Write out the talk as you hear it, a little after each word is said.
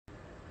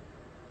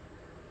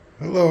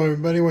Hello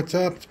everybody, what's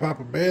up? It's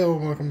Papa Bale.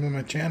 Welcome to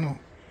my channel.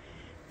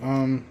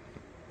 Um,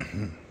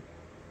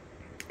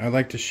 I'd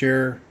like to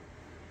share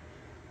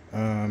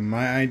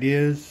my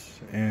ideas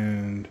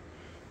and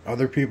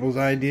other people's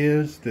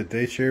ideas that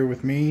they share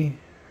with me.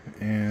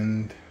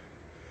 And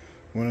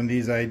one of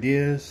these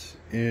ideas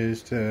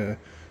is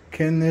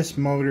can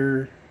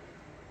the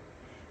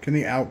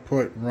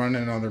output run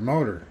another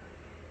motor?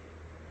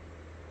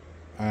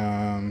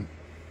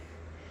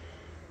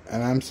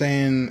 And I'm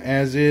saying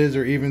as is,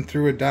 or even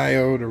through a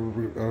diode,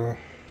 or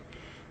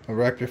a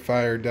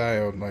rectifier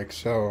diode like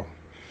so.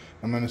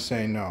 I'm going to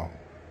say no.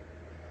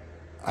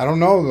 I don't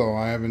know though,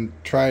 I haven't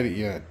tried it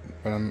yet,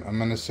 but I'm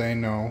going to say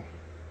no.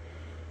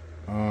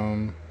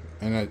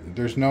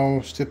 There's no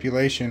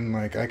stipulation,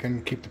 like I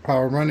can keep the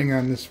power running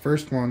on this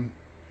first one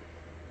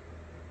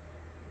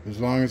as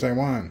long as I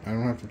want. I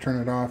don't have to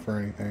turn it off or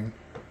anything.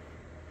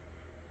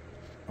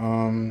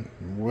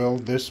 Will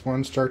this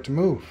one start to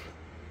move?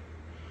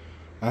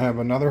 I have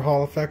another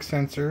Hall effect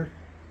sensor,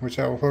 which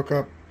I will hook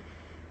up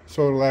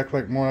so it'll act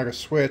more like a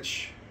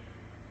switch.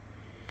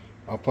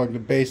 I'll plug the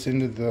base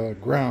into the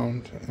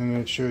ground and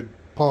it should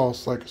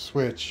pulse like a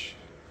switch,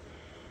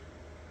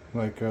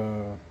 like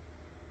a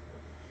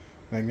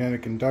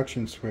magnetic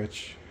induction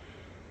switch.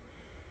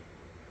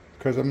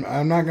 Because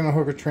I'm not going to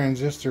hook a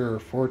transistor or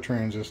 4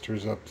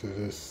 transistors up to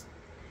this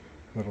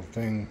little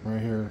thing right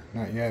here.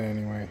 Not yet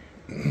anyway.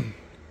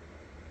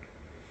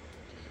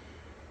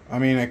 I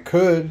mean, I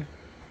could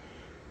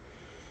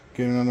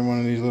get another one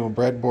of these little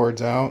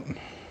breadboards out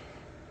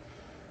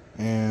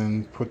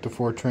and put the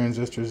 4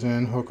 transistors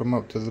in, hook them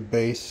up to the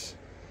base.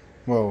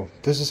 Well,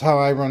 this is how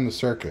I run the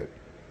circuit.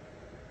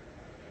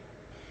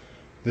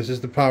 This is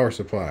the power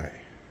supply,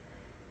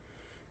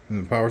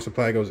 and the power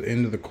supply goes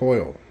into the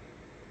coil.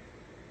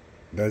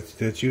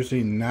 That's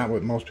usually not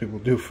what most people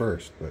do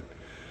first, but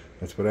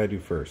that's what I do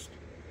first.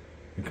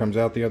 It comes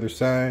out the other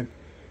side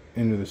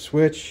into the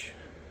switch,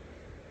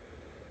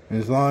 and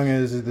as long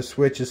as the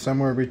switch is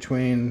somewhere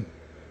between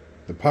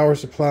the power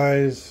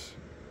supply's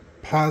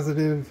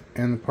positive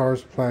and the power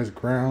supply's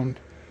ground,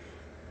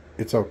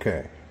 it's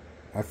okay.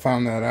 I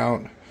found that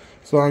out.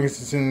 As long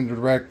as it's in a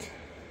direct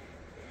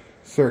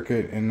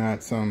circuit and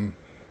not some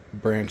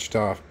branched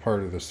off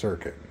part of the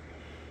circuit.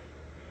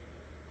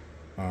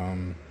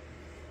 As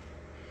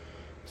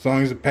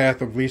long as the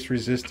path of least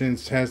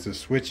resistance has the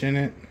switch in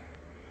it,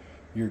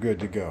 you're good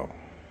to go.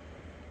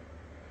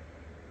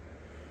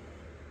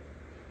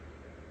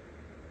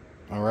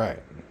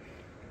 Alright.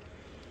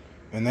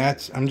 And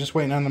I'm just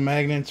waiting on the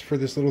magnets for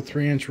this little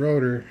 3-inch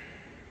rotor.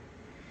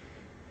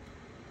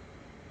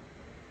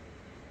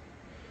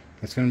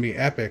 It's going to be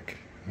epic.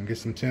 I'll get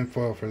some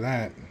tinfoil for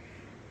that.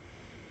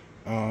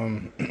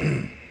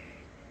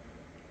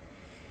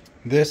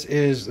 This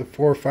is the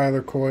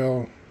 4-filer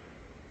coil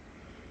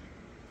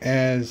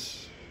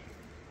as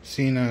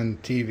seen on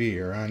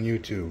TV or on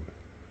YouTube.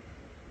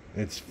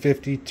 It's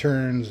 50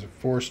 turns,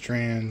 4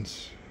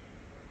 strands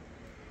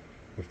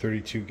of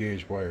 32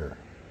 gauge wire.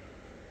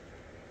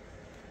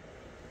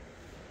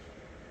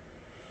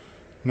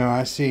 Now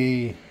I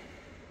see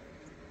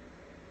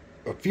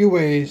a few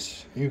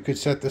ways you could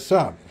set this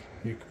up.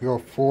 You could go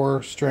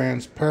 4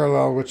 strands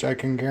parallel, which I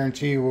can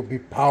guarantee will be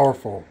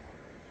powerful.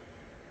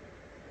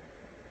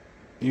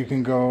 You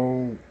can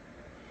go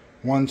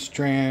 1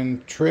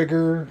 strand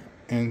trigger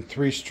and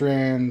 3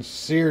 strands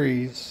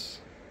series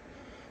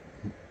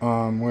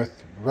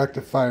with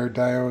rectifier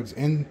diodes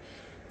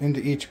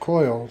into each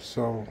coil.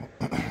 So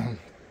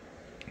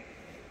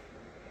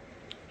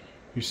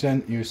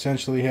you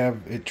essentially have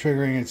it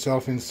triggering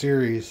itself in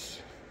series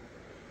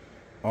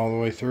all the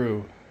way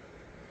through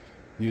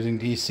using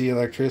DC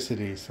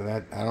electricity. So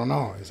that, I don't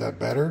know, is that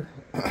better?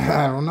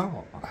 I don't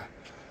know.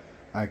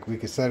 Like, we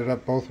could set it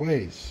up both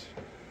ways.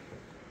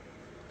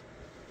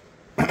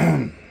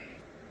 And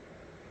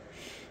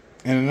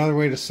another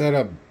way to set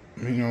up,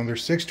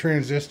 there's 6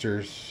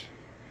 transistors.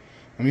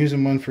 I'm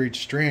using 1 for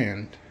each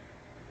strand,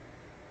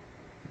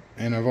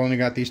 and I've only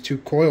got these 2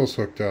 coils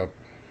hooked up.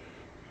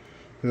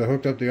 I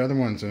hooked up the other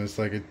ones, and it's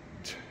like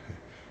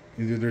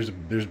either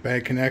there's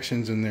bad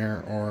connections in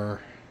there, or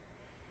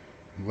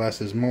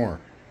less is more,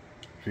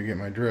 if you get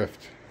my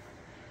drift.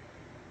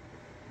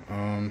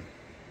 But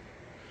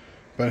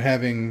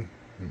having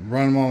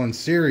run them all in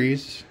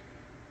series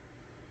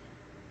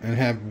and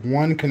have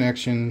 1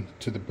 connection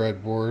to the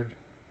breadboard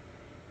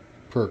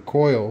per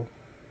coil,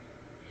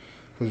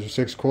 because there's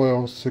 6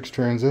 coils, 6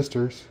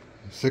 transistors,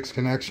 6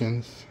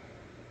 connections,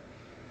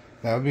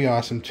 that would be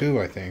awesome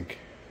too, I think.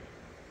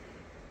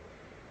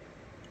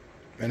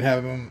 And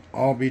have them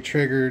all be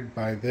triggered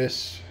by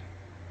this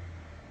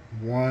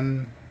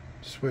 1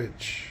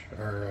 switch,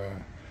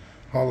 or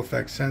Hall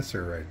effect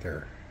sensor right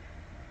there.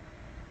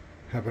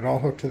 Have it all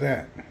hooked to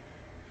that,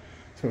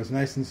 so it's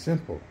nice and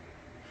simple,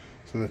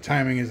 so the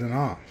timing isn't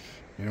off.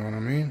 You know what I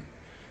mean?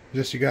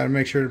 Just, you got to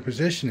make sure the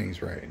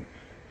positioning's right.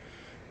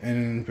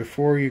 And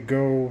before you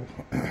go,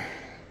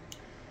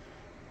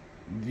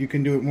 you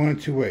can do it one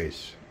of 2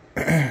 ways.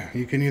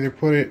 You can either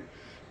put it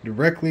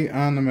directly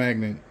on the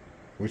magnet,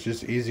 which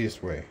is the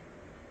easiest way,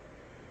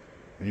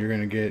 and you're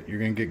gonna get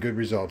good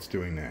results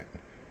doing that.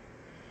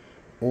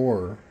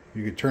 Or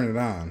you could turn it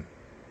on,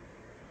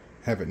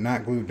 have it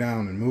not glued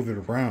down, and move it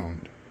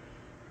around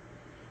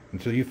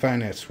until you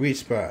find that sweet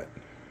spot.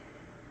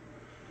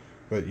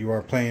 But you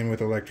are playing with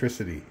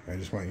electricity. I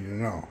just want you to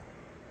know.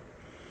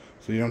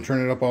 So you don't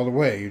turn it up all the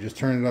way. You just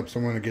turn it up so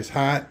when it gets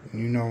hot,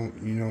 you know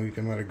you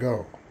can let it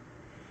go.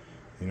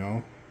 You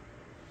know?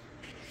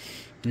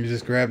 You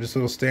just grab this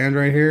little stand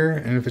right here,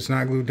 and if it's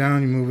not glued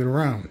down, you move it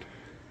around.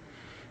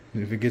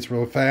 And if it gets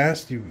real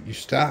fast, you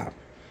stop.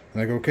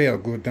 Like, okay, I'll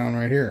glue it down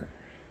right here.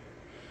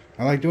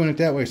 I like doing it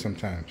that way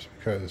sometimes,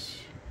 because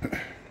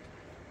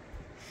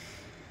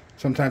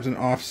sometimes an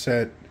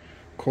offset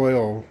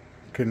coil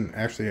can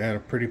actually add a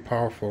pretty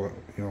powerful,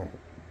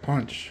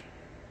 punch.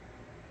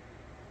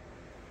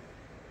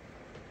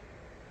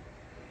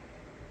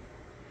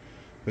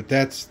 But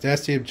that's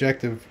the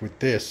objective with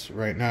this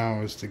right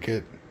now, is to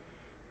get,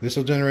 this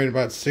will generate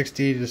about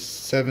 60 to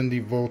 70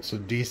 volts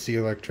of DC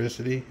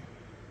electricity.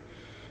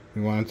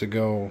 We want it to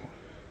go,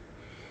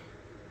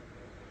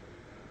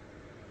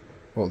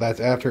 well, that's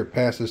after it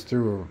passes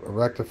through a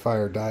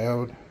rectifier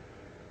diode,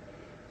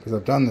 because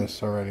I've done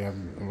this already.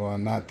 Well,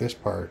 not this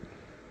part,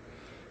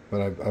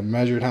 but I've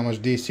measured how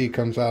much DC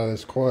comes out of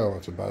this coil.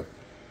 It's about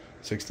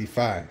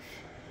 65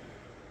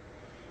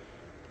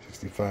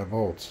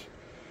 volts,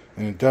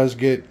 and it does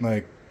get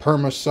like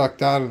perma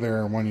sucked out of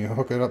there when you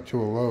hook it up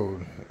to a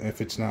load.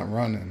 If it's not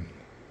running,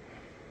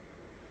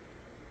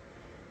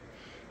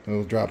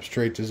 it'll drop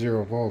straight to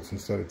 0 volts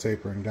instead of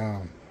tapering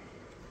down.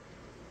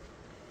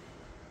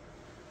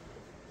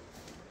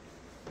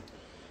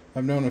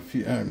 I've known a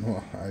few,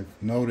 well,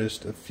 I've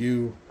noticed a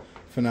few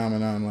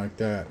phenomenon like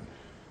that.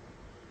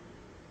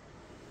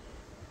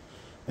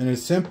 And a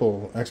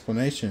simple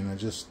explanation,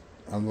 it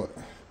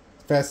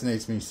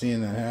fascinates me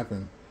seeing that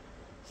happen.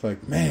 It's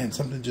like, man,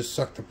 something just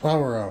sucked the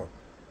power out.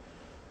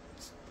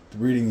 The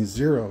reading is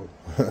 0.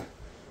 And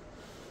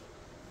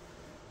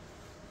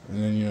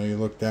then, you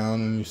look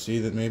down and you see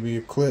that maybe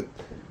a clip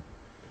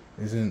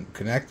isn't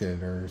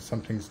connected, or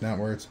something's not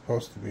where it's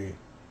supposed to be.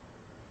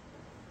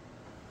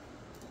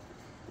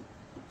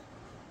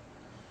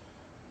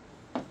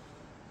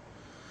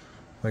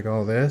 Like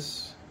all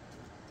this.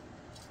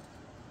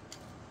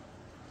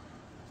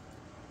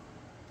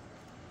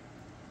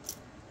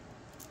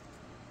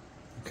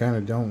 You kind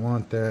of don't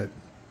want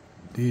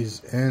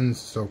these ends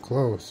so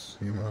close.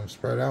 You want them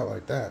spread out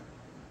like that,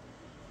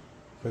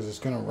 because it's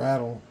going to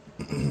rattle.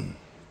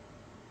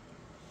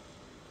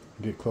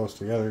 Get close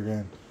together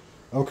again.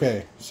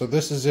 Okay, so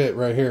this is it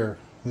right here.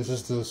 This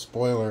is the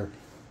spoiler.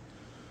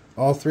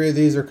 All 3 of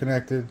these are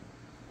connected,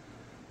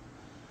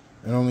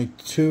 and only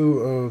 2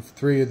 of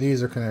 3 of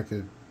these are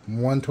connected.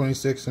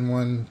 126 and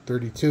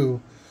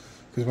 132,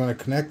 because when I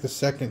connect the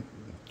second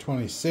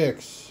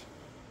 26,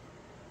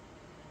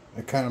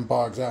 it kind of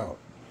bogs out.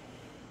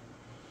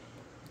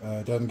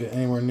 It doesn't get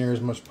anywhere near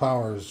as much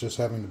power as just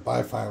having the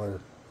bifilar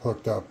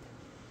hooked up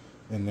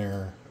in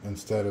there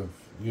instead of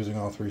using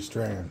all 3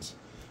 strands.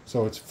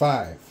 So it's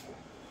 5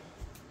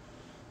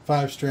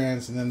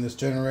 strands, and then this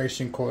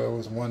generation coil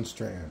is 1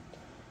 strand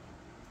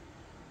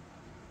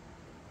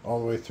all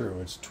the way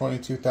through. It's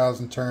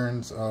 22,000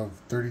 turns of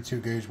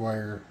 32 gauge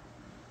wire,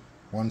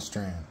 1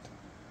 strand.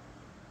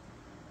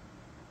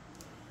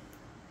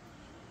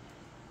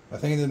 I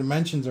think the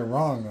dimensions are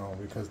wrong though,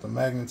 because the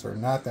magnets are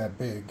not that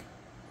big.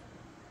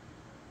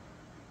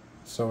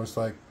 So it's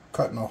like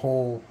cutting a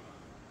hole.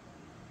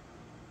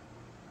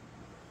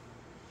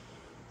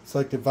 It's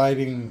like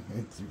dividing.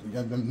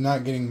 I'm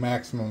not getting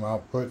maximum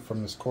output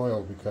from this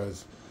coil,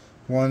 because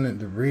one,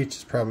 the reach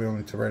is probably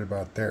only to right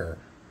about there,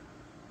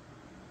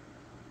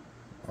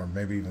 or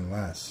maybe even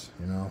less.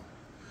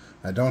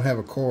 I don't have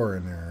a core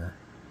in there,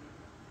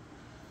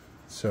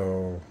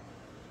 so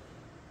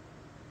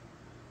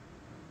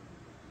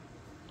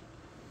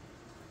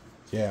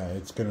yeah,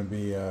 it's gonna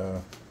be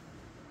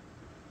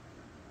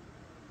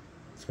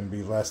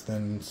less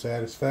than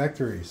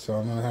satisfactory. So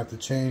I'm gonna have to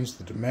change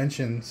the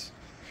dimensions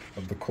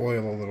of the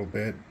coil a little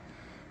bit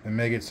and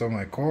make it so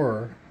my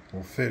core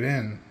will fit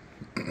in.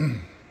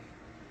 And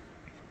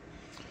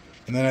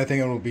then I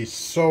think it'll be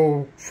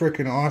so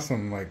freaking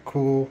awesome, like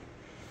cool.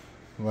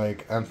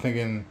 Like, I'm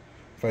thinking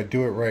if I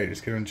do it right,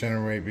 it's gonna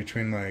generate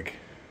between like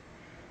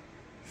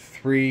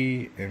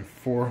 300 and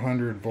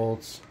 400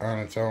 volts on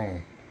its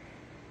own,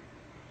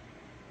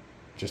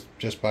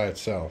 just by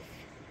itself.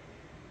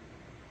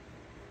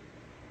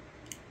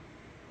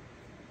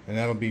 And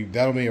that'll be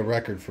a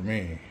record for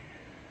me.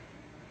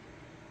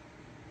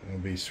 It'll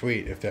be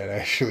sweet if that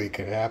actually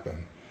could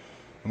happen.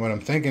 And what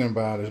I'm thinking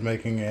about is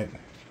making it,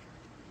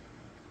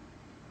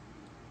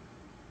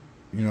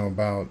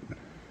 about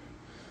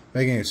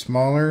making it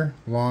smaller,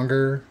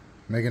 longer,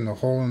 making the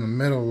hole in the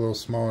middle a little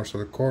smaller so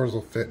the cores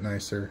will fit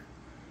nicer,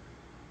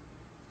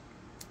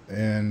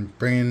 and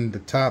bringing the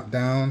top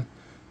down,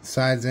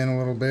 sides in a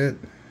little bit,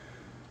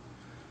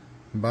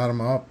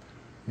 bottom up.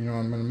 I'm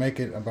going to make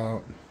it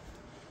about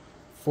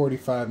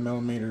 45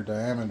 millimeter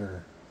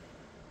diameter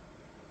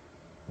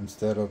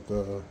instead of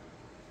the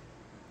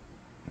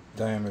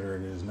diameter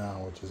it is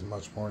now, which is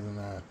much more than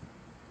that.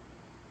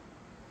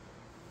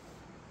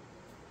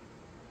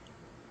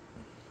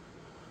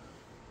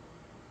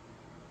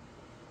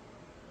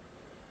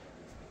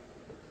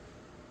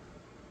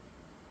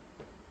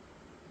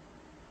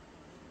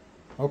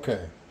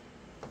 Okay,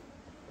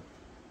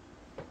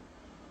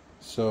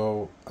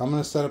 so I'm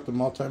going to set up the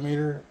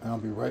multimeter and I'll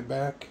be right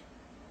back.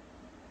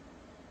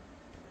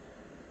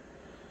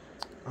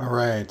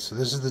 Alright, so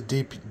this is the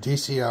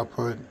DC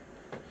output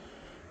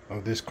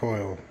of this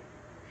coil.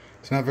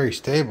 It's not very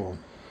stable.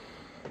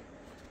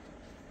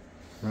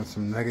 Got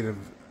some negative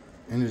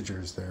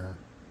integers there.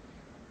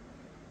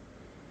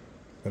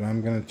 But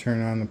I'm going to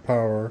turn on the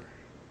power.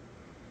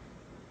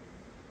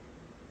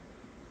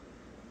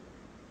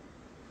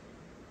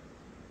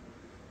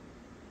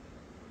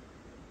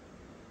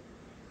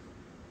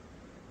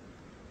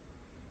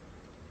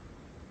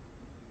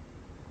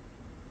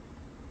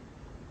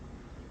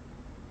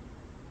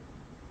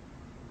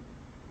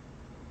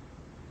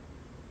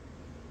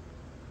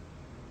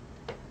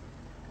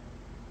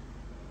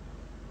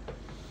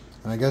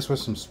 And I guess with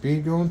some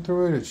speed going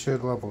through it, it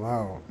should level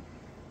out.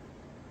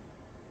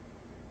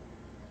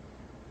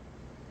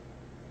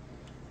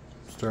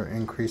 Start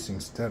increasing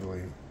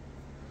steadily.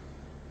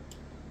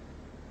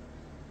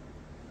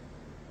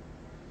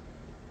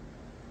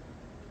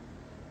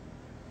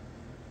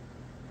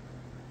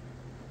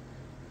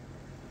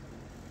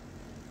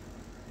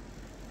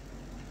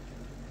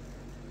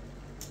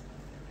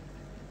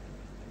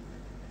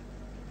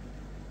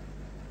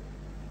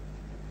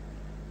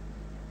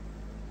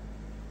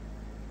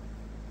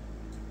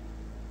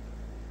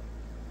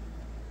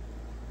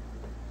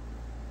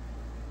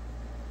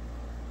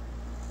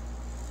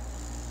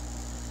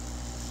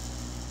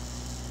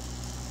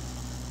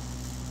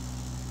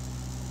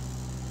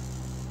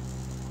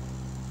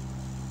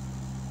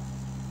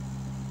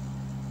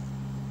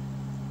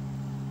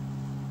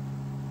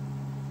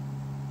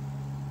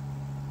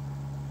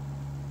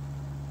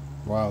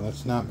 Wow,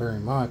 that's not very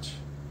much.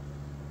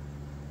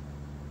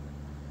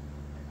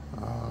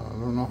 I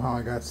don't know how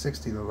I got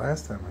 60 the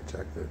last time I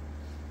checked it.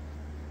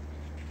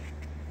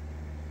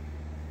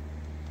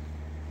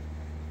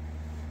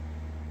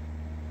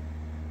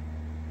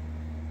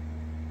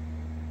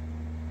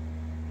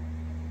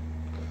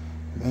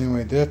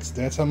 Anyway,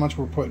 that's how much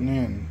we're putting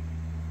in.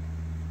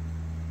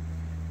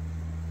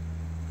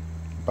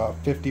 About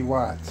 50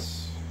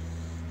 watts.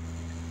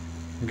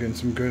 I'm getting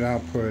some good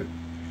output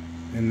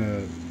in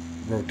the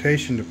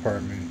rotation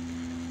department.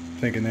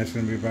 Thinking that's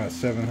going to be about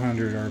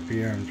 700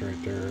 RPMs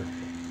right there.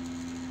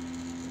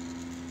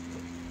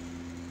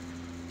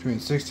 Between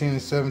 16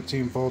 and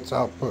 17 volts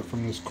output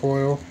from this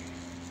coil.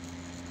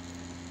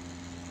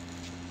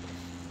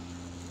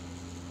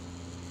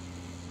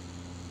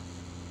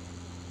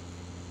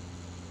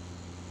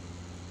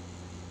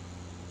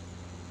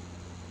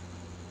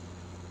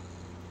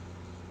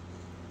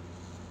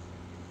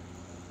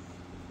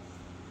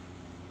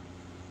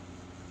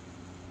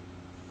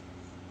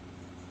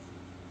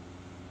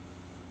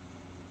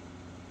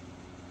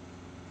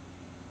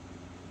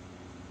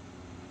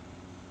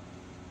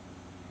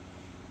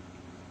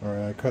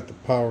 Alright, I cut the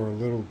power a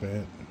little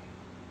bit.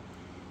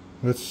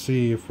 Let's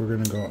see if we're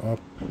going to go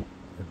up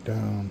or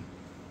down.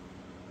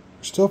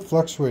 We're still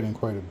fluctuating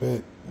quite a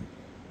bit.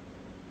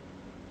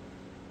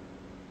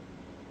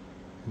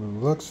 It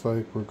looks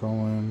like we're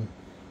going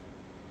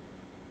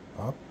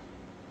up.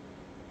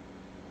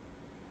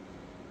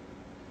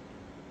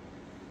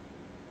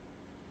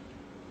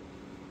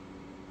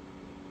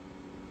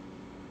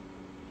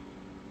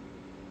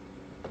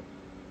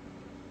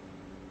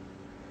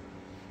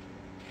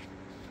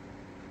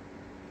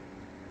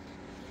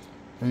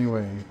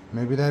 Anyway,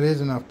 maybe that is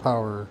enough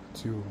power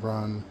to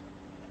run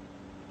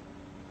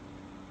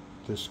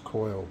this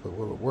coil, but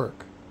will it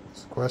work?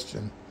 That's the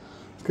question.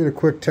 Let's get a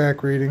quick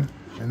tack reading,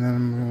 and then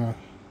I'm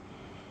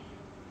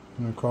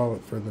gonna call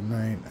it for the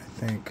night, I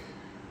think.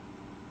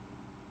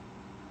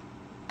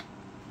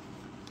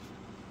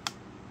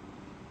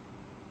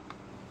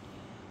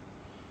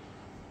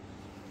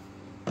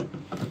 All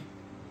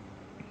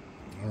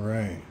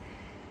right.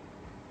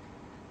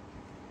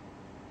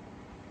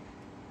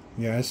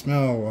 Yeah, I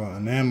smell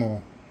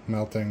enamel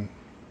melting.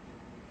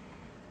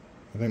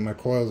 I think my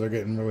coils are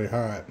getting really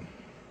hot.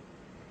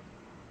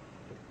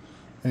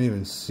 I can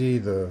even see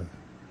the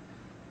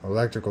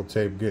electrical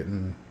tape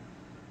getting...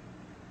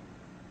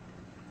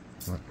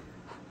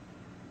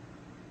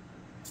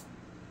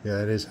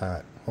 Yeah, it is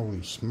hot.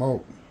 Holy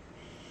smoke.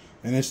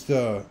 And it's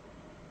the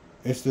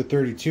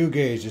 32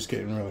 gauge just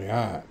getting really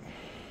hot.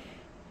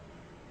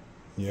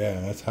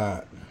 Yeah, that's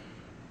hot.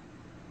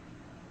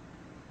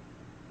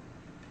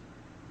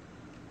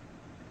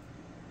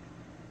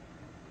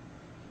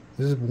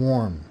 This is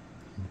warm.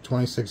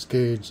 26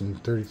 gauge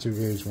and 32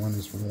 gauge one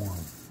is warm.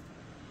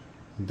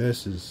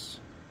 That's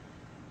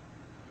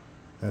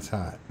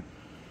hot.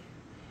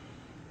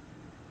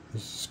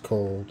 This is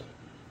cold.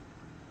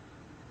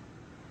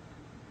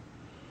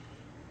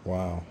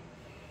 Wow.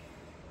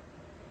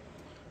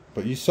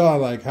 But you saw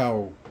like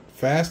how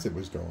fast it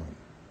was going.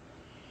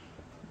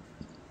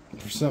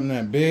 for something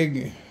that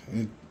big,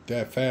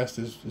 that fast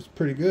is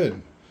pretty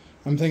good.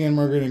 I'm thinking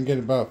we're going to get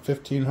about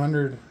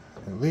 1,500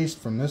 at least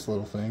from this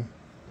little thing.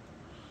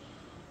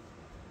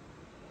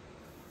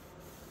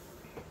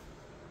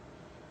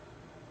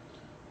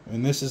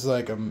 And this is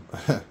like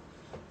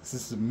this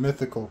is a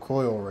mythical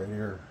coil right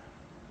here.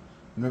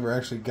 I've never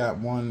actually got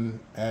one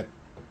at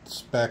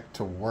spec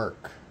to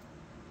work.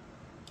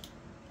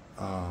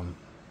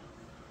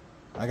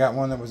 I got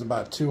one that was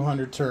about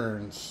 200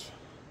 turns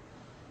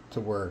to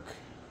work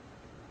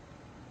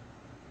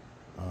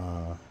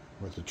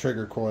with the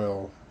trigger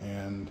coil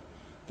and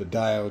the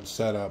diode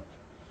setup.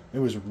 It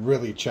was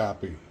really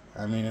choppy.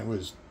 I mean, it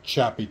was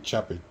choppy.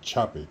 It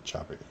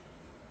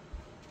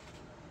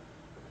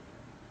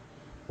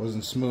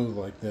wasn't smooth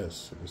like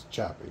this. It was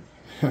choppy.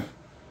 And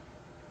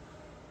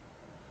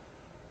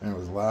it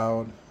was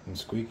loud and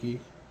squeaky.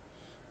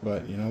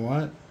 But you know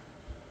what?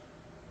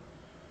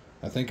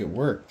 I think it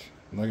worked.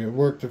 Like, it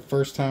worked the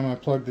first time I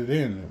plugged it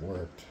in. It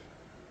worked.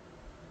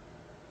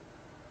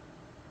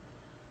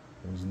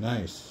 It was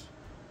nice.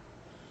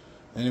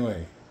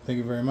 Anyway, thank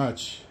you very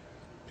much.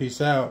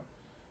 Peace out.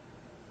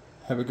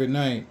 Have a good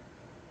night.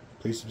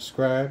 Please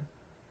subscribe.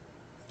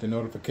 Hit the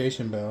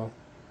notification bell.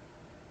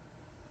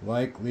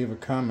 Like, leave a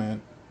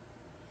comment.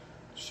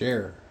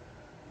 Share.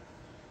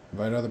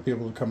 Invite other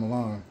people to come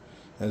along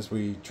as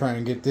we try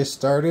and get this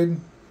started.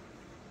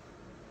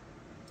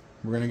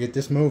 We're going to get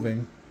this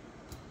moving.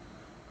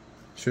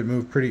 Should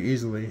move pretty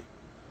easily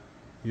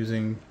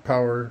using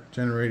power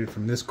generated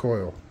from this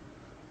coil.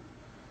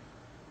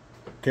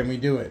 Can we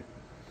do it?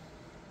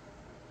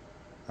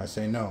 I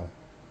say no.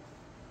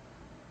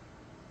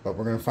 But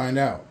we're going to find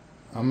out.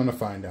 I'm going to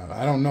find out.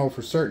 I don't know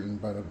for certain,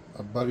 but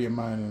a buddy of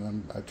mine,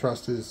 and I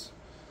trust his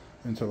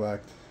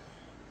intellect,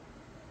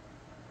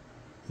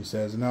 he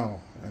says no,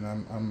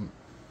 and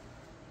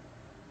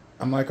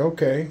I'm like,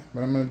 okay,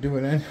 but I'm going to do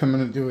it. I'm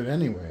going to do it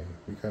anyway,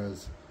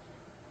 because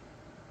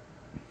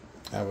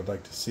I would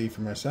like to see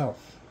for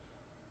myself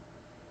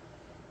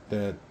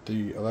that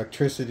the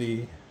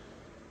electricity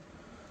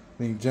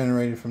being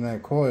generated from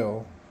that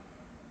coil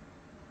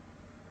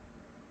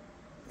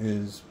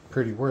is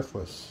pretty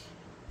worthless.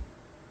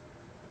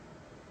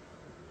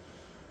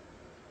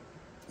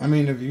 I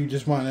mean, if you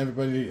just want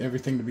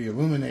everything to be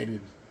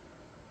illuminated,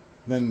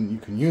 then you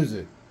can use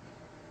it.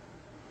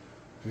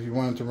 If you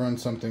want it to run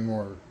something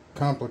more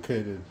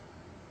complicated,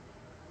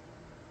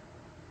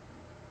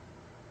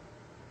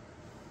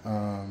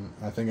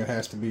 I think it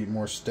has to be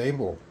more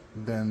stable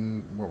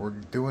than what we're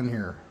doing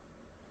here.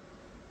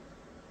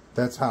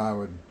 That's how I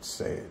would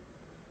say it.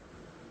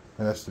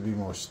 It has to be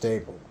more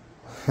stable.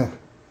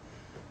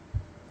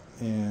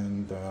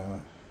 And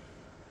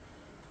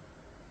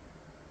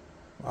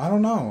I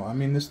don't know. I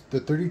mean, the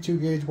 32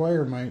 gauge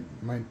wire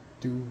might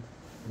do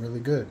really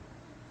good.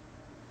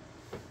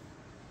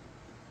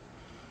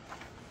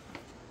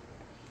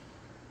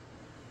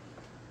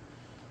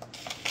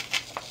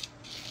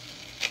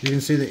 You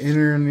can see the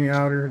inner and the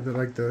outer,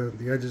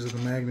 the edges of the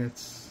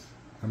magnets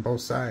on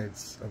both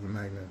sides of the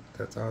magnet.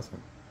 That's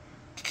awesome.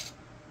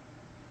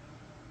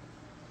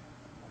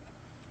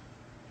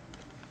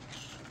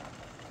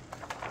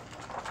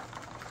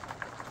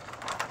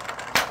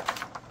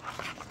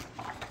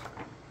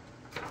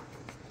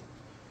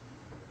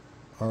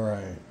 All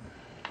right.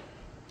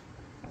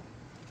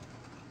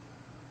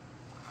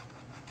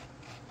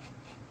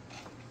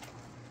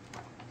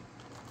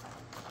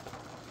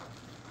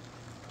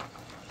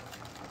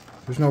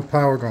 There's no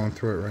power going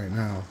through it right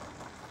now.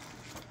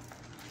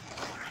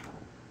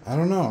 I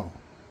don't know.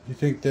 You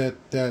think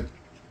that the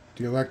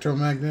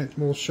electromagnet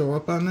will show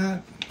up on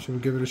that? Should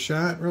we give it a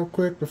shot real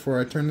quick before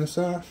I turn this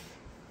off?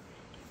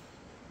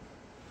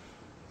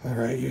 All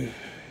right,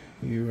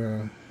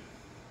 you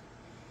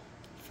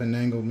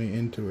finagled me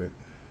into it.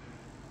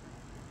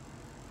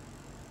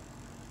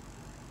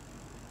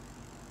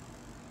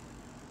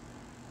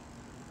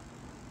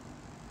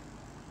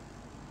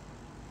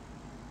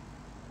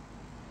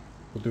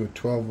 We'll do a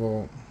 12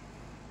 volt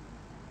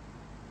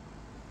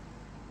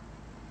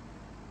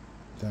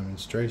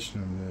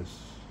demonstration of this.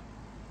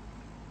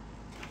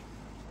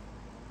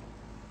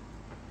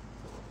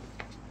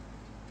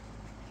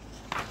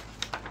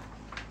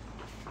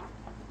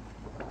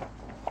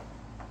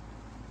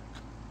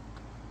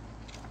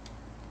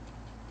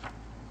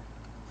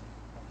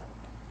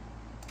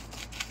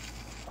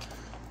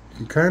 You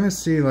can kind of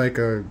see like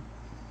an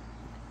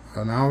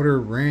outer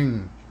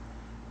ring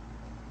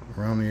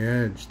around the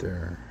edge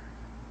there.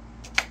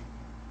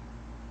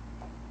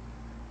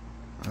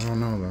 I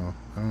don't know though.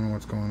 I don't know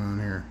what's going on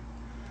here.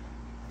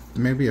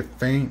 Maybe a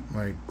faint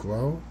like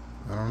glow?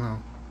 I don't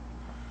know.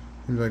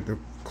 Seems like the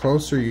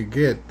closer you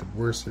get, the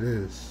worse it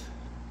is.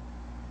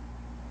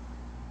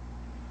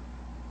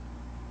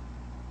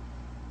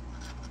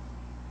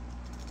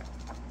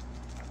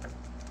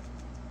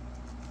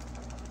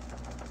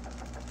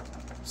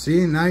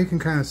 See, now you can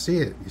kind of see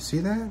it. You see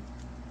that?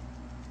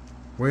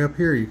 Way up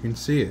here you can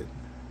see it.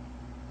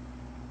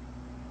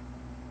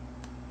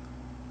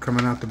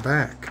 Coming out the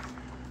back.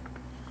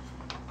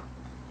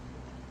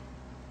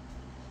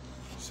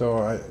 So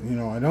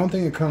I don't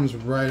think it comes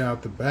right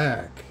out the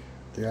back,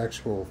 the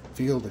actual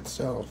field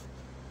itself.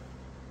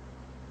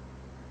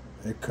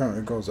 It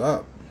goes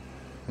up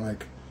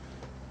like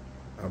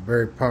a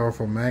very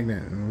powerful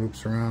magnet and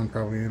loops around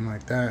probably in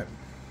like that.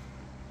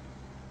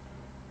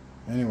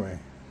 Anyway,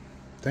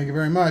 thank you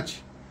very much.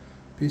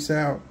 Peace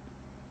out.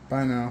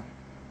 Bye now.